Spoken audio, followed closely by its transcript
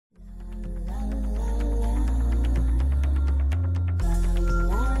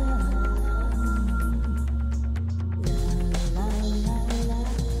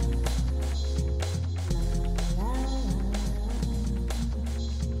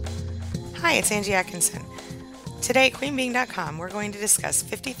Hi, it's Angie Atkinson. Today at QueenBeing.com, we're going to discuss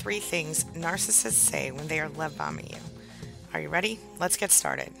 53 things narcissists say when they are love bombing you. Are you ready? Let's get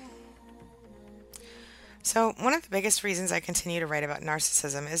started. So, one of the biggest reasons I continue to write about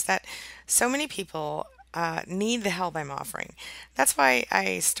narcissism is that so many people need the help I'm offering. That's why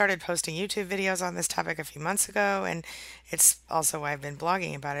I started posting YouTube videos on this topic a few months ago, and it's also why I've been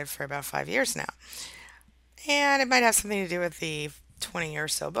blogging about it for about 5 years now. And it might have something to do with the 20 or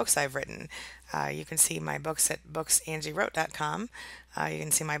so books I've written. You can see my books at booksangieWrote.com. You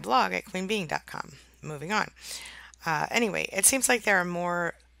can see my blog at queenbeing.com. Moving on. Anyway, it seems like there are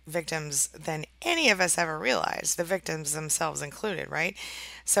more victims than any of us ever realized, the victims themselves included, right?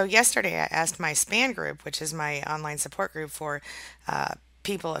 So, yesterday I asked my SPAN group, which is my online support group for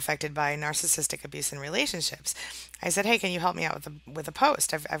people affected by narcissistic abuse in relationships. I said, hey, can you help me out with a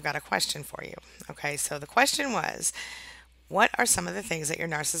post? I've got a question for you. Okay, so the question was, what are some of the things that your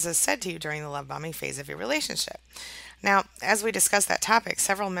narcissist said to you during the love bombing phase of your relationship? Now, as we discussed that topic,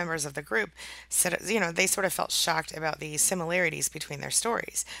 several members of the group said, they sort of felt shocked about the similarities between their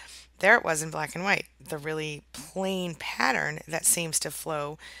stories. There it was in black and white, the really plain pattern that seems to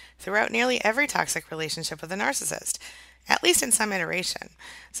flow throughout nearly every toxic relationship with a narcissist, at least in some iteration.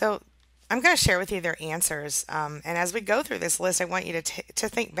 So, I'm going to share with you their answers. And as we go through this list, I want you to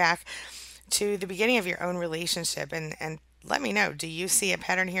think back to the beginning of your own relationship and let me know, do you see a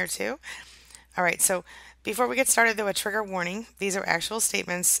pattern here too? All right, so before we get started, though, a trigger warning. These are actual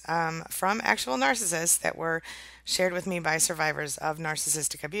statements from actual narcissists that were shared with me by survivors of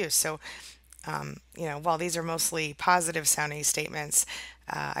narcissistic abuse. So, while these are mostly positive sounding statements,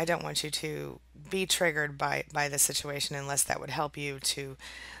 I don't want you to be triggered by the situation unless that would help you to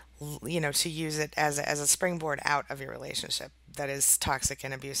use it as a springboard out of your relationship that is toxic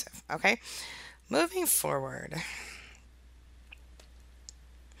and abusive. Okay, moving forward.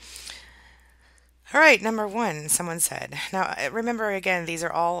 All right, number one, someone said. Now, remember again, these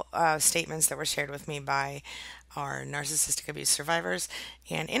are all statements that were shared with me by our narcissistic abuse survivors.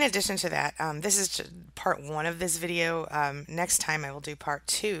 And in addition to that, this is just part one of this video. Next time, I will do part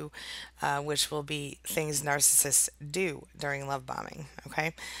two, which will be things narcissists do during love bombing.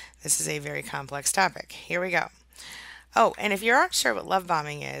 Okay, this is a very complex topic. Here we go. Oh, and if you aren't sure what love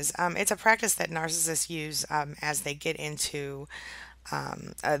bombing is, it's a practice that narcissists use as they get into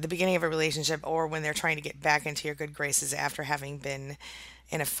the beginning of a relationship or when they're trying to get back into your good graces after having been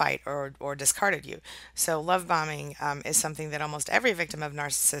in a fight or discarded you. So, love bombing is something that almost every victim of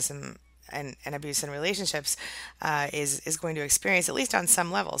narcissism and abuse in relationships is going to experience, at least on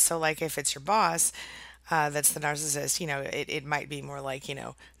some level. So, like if it's your boss, that's the narcissist, it might be more like,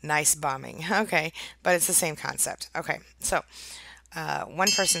 nice bombing. Okay, but it's the same concept. Okay, so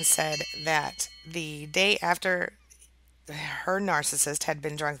one person said that the day after her narcissist had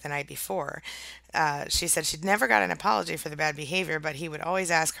been drunk the night before. She said she'd never got an apology for the bad behavior, but he would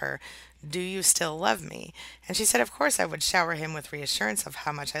always ask her, do you still love me? And she said, of course, I would shower him with reassurance of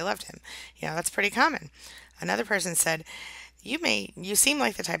how much I loved him. That's pretty common. Another person said, you seem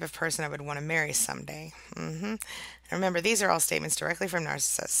like the type of person I would want to marry someday. And remember, these are all statements directly from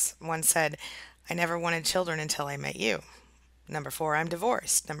narcissists. One said, I never wanted children until I met you. Number four, I'm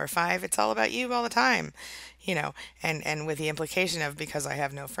divorced. Number five, it's all about you all the time, and with the implication of because I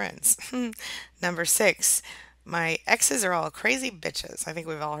have no friends. Number six, my exes are all crazy bitches. I think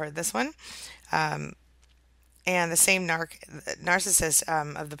we've all heard this one. And the same narcissist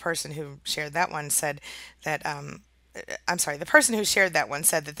of the person who shared that one said that I'm sorry, the person who shared that one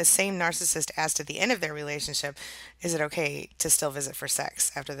said that the same narcissist asked at the end of their relationship, is it okay to still visit for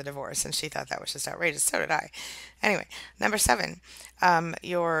sex after the divorce? And she thought that was just outrageous. So did I. Anyway, number seven,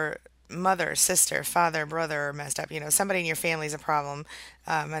 your mother, sister, father, brother are messed up. Somebody in your family is a problem.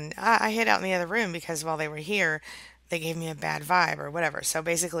 And I hid out in the other room because while they were here, they gave me a bad vibe or whatever. So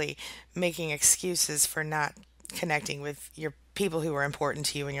basically, making excuses for not connecting with your people who are important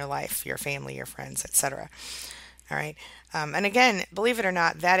to you in your life, your family, your friends, etc. All right. And again, believe it or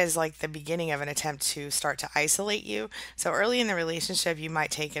not, that is like the beginning of an attempt to start to isolate you. So early in the relationship, you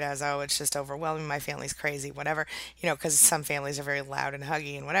might take it as, oh, it's just overwhelming. My family's crazy, whatever, because some families are very loud and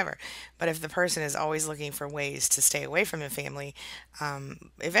huggy and whatever. But if the person is always looking for ways to stay away from the family,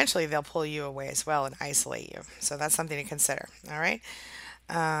 eventually they'll pull you away as well and isolate you. So that's something to consider. All right.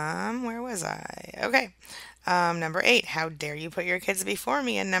 Where was I? Okay. Number eight, how dare you put your kids before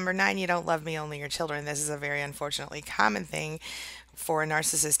me? And number nine, you don't love me, only your children. This is a very unfortunately common thing for a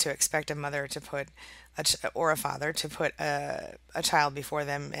narcissist to expect a mother to put or a father to put a child before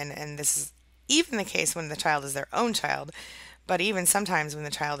them. And this is even the case when the child is their own child, but even sometimes when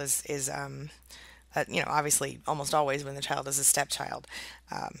the child is Obviously, almost always when the child is a stepchild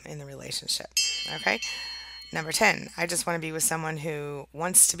in the relationship. Okay. Number 10, I just want to be with someone who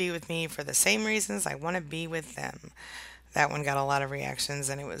wants to be with me for the same reasons I want to be with them. That one got a lot of reactions,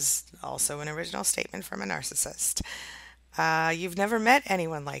 and it was also an original statement from a narcissist. You've never met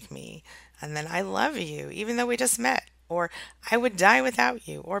anyone like me. And then I love you, even though we just met. Or I would die without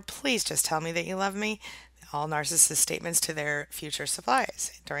you. Or please just tell me that you love me. All narcissist statements to their future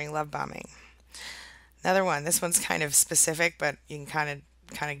supplies during love bombing. Another one. This one's kind of specific, but you can kind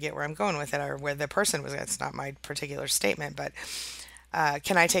of get where I'm going with it, or where the person was. It's not my particular statement, but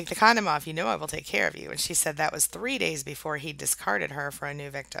can I take the condom off? You know I will take care of you. And she said that was 3 days before he discarded her for a new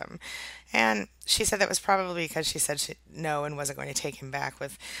victim. And she said that was probably because she said no and wasn't going to take him back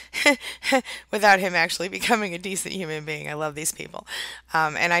without him actually becoming a decent human being. I love these people.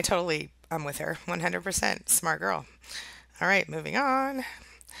 And I'm with her 100%. Smart girl. All right, moving on.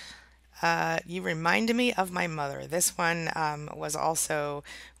 You reminded me of my mother. This one was also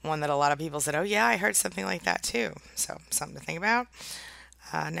one that a lot of people said, oh, yeah, I heard something like that too. So, something to think about.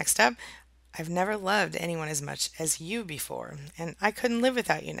 Next up, I've never loved anyone as much as you before, and I couldn't live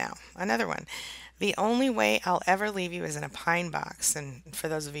without you now. Another one. The only way I'll ever leave you is in a pine box. And for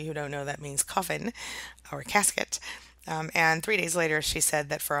those of you who don't know, that means coffin or casket. And 3 days later, she said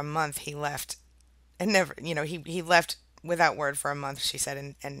that for a month he left and never, he left without word for a month, she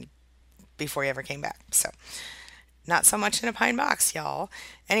said, and before he ever came back. So, not so much in a pine box, y'all.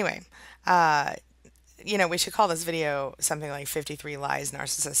 Anyway, uh, we should call this video something like 53 Lies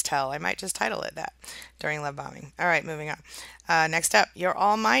Narcissists Tell. I might just title it that during love bombing. All right, moving on. Next up, you're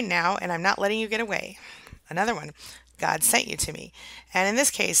all mine now, and I'm not letting you get away. Another one. God sent you to me. And in this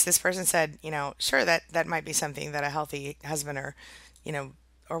case, this person said, sure, that might be something that a healthy husband you know,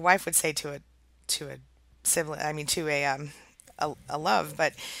 or wife would say to a sibling, I mean, to a love,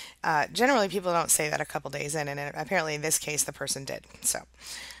 but generally people don't say that a couple days in, and apparently in this case the person did. So, all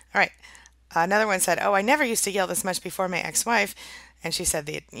right. Another one said, "Oh, I never used to yell this much before my ex-wife," and she said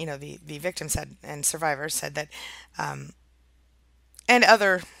the victim said and survivor said that, and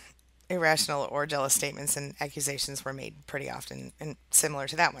other irrational or jealous statements and accusations were made pretty often and similar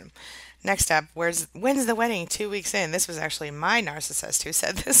to that one. Next up, when's the wedding? 2 weeks in. This was actually my narcissist who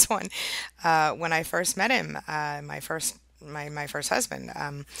said this one when I first met him. My first husband.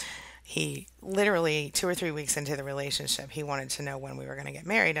 He literally 2 or 3 weeks into the relationship, he wanted to know when we were going to get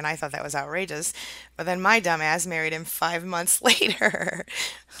married, and I thought that was outrageous. But then my dumbass married him 5 months later.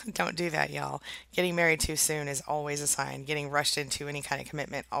 Don't do that, y'all. Getting married too soon is always a sign. Getting rushed into any kind of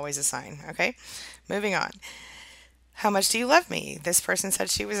commitment, always a sign. Okay, moving on. How much do you love me? This person said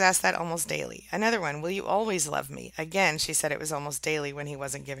she was asked that almost daily. Another one, will you always love me? Again, she said it was almost daily when he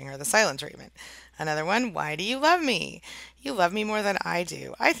wasn't giving her the silent treatment. Another one, why do you love me? You love me more than I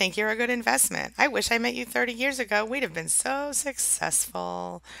do. I think you're a good investment. I wish I met you 30 years ago. We'd have been so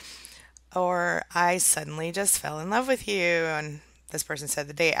successful. Or I suddenly just fell in love with you. And this person said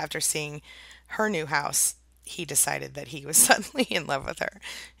the day after seeing her new house, he decided that he was suddenly in love with her.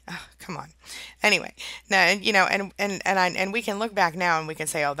 Oh, come on. Anyway, now and we can look back now and we can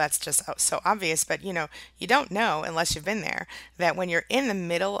say, oh, that's just so obvious. But you don't know unless you've been there that when you're in the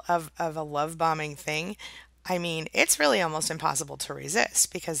middle of a love bombing thing, I mean, it's really almost impossible to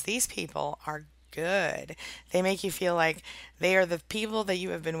resist because these people are good. They make you feel like they are the people that you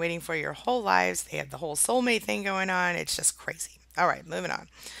have been waiting for your whole lives. They have the whole soulmate thing going on. It's just crazy. All right, moving on.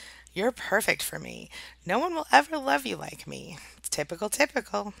 You're perfect for me. No one will ever love you like me. It's typical,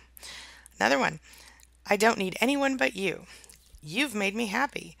 typical. Another one. I don't need anyone but you. You've made me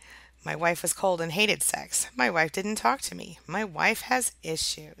happy. My wife was cold and hated sex. My wife didn't talk to me. My wife has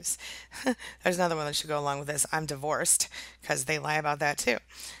issues. There's another one that should go along with this. I'm divorced because they lie about that too.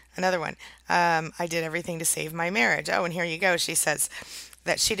 Another one. I did everything to save my marriage. Oh, and here you go. She says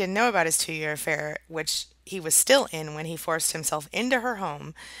that she didn't know about his 2-year affair, which he was still in when he forced himself into her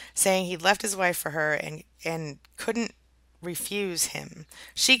home, saying he'd left his wife for her and couldn't refuse him.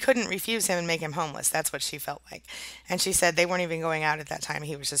 She couldn't refuse him and make him homeless. That's what she felt like. And she said they weren't even going out at that time.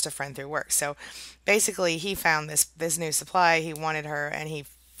 He was just a friend through work. So basically, he found this new supply. He wanted her, and he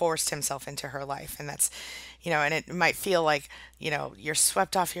forced himself into her life. And that's, and it might feel like, you're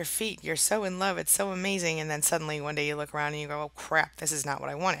swept off your feet. You're so in love. It's so amazing. And then suddenly one day you look around and you go, oh crap, this is not what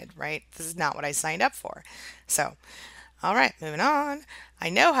I wanted, right? This is not what I signed up for. So, all right, moving on. I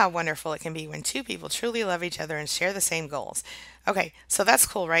know how wonderful it can be when two people truly love each other and share the same goals. Okay, so that's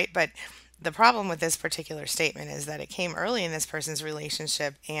cool, right? But the problem with this particular statement is that it came early in this person's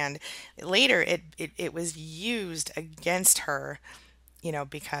relationship, and later it was used against her,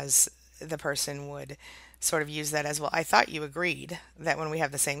 because the person would sort of use that as well. I thought you agreed that when we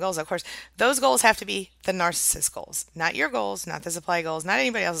have the same goals, of course, those goals have to be the narcissist goals, not your goals, not the supply goals, not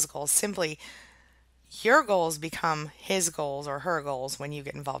anybody else's goals. Simply your goals become his goals or her goals when you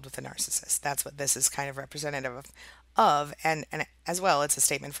get involved with the narcissist. That's what this is kind of representative of, and as well, it's a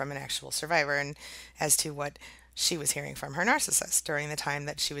statement from an actual survivor and as to what she was hearing from her narcissist during the time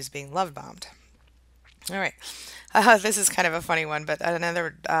that she was being love bombed. All right. This is kind of a funny one, but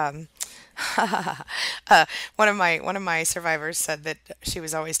another one of my survivors said that she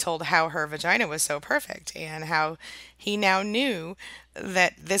was always told how her vagina was so perfect and how he now knew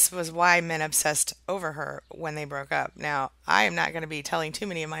that this was why men obsessed over her when they broke up. Now, I am not going to be telling too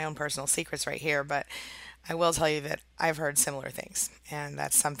many of my own personal secrets right here, but I will tell you that I've heard similar things, and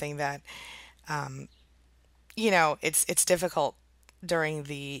that's something that it's difficult during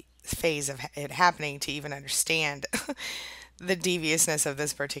the phase of it happening to even understand the deviousness of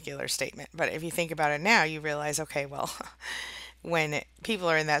this particular statement. But if you think about it now, you realize, okay, well, when people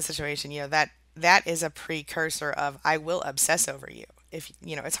are in that situation, that is a precursor of I will obsess over you. If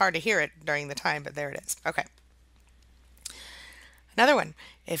it's hard to hear it during the time, but there it is. Okay. Another one.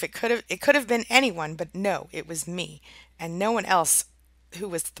 If it could have been anyone, but no, it was me and no one else who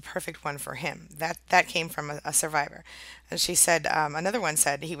was the perfect one for him. That came from a survivor. And she said, another one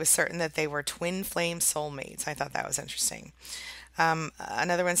said he was certain that they were twin flame soulmates. I thought that was interesting.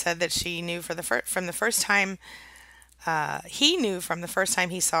 Another one said that she knew from the first time he knew from the first time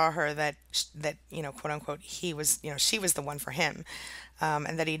he saw her that quote unquote he was she was the one for him,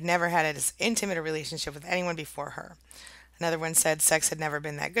 and that he'd never had as intimate a relationship with anyone before her. Another one said sex had never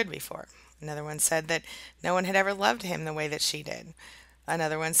been that good before. Another one said that no one had ever loved him the way that she did.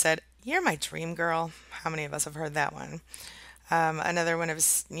 Another one said, "You're my dream girl." How many of us have heard that one? Another one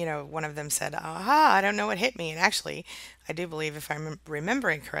of them said, "Aha, I don't know what hit me." And actually, I do believe, if I'm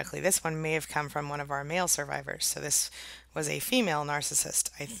remembering correctly, this one may have come from one of our male survivors. So this was a female narcissist,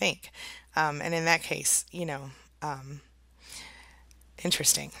 I think. And in that case,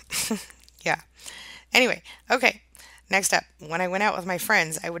 interesting. Yeah. Anyway, okay. Next up, when I went out with my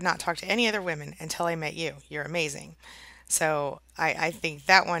friends, I would not talk to any other women until I met you. You're amazing. So I think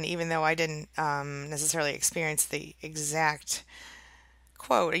that one, even though I didn't necessarily experience the exact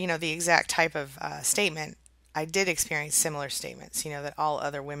quote, the exact type of statement, I did experience similar statements, that all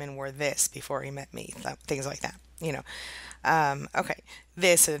other women were this before he met me, things like that. Okay,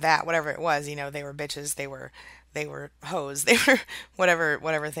 this or that, whatever it was, they were bitches, they were hoes, they were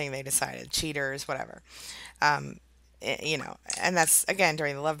whatever thing they decided, cheaters, whatever. And that's again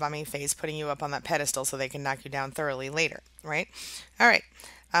during the love bombing phase, putting you up on that pedestal so they can knock you down thoroughly later, right? All right.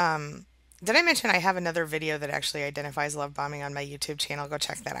 Did I mention I have another video that actually identifies love bombing on my YouTube channel? Go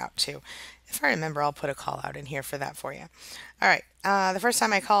check that out too. If I remember, I'll put a call out in here for that for you. All right. The first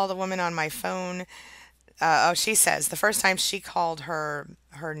time I called a woman on my phone, she says the first time she called her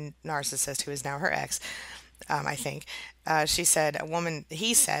narcissist, who is now her ex, I think. He said, a woman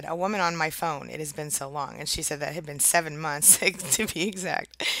on my phone. It has been so long. And she said that had been 7 months to be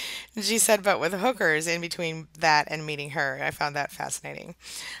exact. And she said, but with hookers in between that and meeting her. I found that fascinating.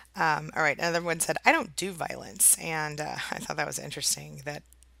 All right. Another one said, I don't do violence. And I thought that was interesting that,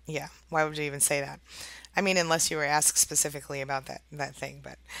 yeah, why would you even say that? I mean, unless you were asked specifically about that thing.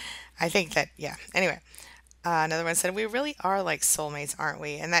 But I think that, yeah. Anyway, another one said, we really are like soulmates, aren't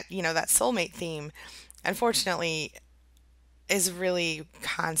we? And that soulmate theme, unfortunately, is really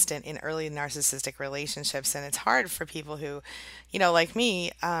constant in early narcissistic relationships. And it's hard for people who, like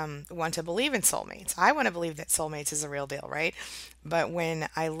me, want to believe in soulmates. I want to believe that soulmates is a real deal, right? But when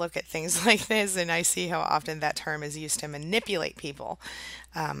I look at things like this and I see how often that term is used to manipulate people,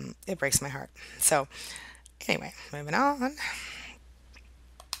 it breaks my heart. So, anyway, moving on.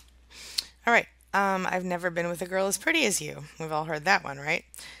 All right. I've never been with a girl as pretty as you. We've all heard that one, right?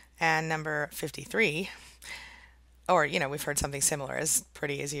 And number 53, or, we've heard something similar, as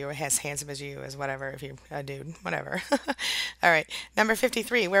pretty as you, as handsome as you, as whatever, if you're a dude, whatever. All right. Number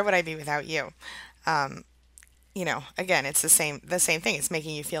 53, where would I be without you? Again, it's the same thing. It's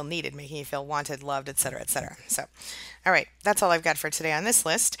making you feel needed, making you feel wanted, loved, etc., etc. So, all right. That's all I've got for today on this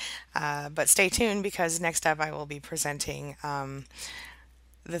list. But stay tuned because next up I will be presenting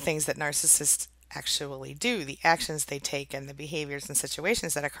the things that narcissists actually do, the actions they take, and the behaviors and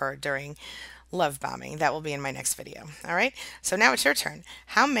situations that occur during love bombing. That will be in my next video. All right. So now it's your turn.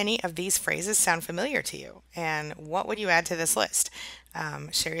 How many of these phrases sound familiar to you? And what would you add to this list?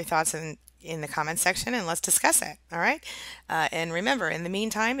 Share your thoughts in the comments section and let's discuss it. All right. And remember, in the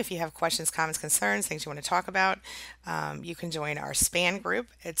meantime, if you have questions, comments, concerns, things you want to talk about, you can join our SPAN group.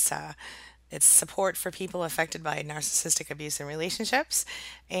 It's support for people affected by narcissistic abuse in relationships.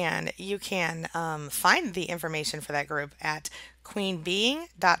 And you can find the information for that group at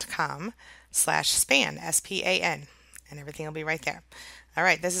queenbeing.com/span, SPAN, and everything will be right there. All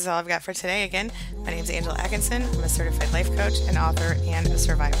right, this is all I've got for today. Again, my name is Angela Atkinson. I'm a certified life coach, an author, and a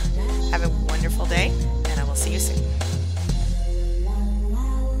survivor. Have a wonderful day, and I will see you soon.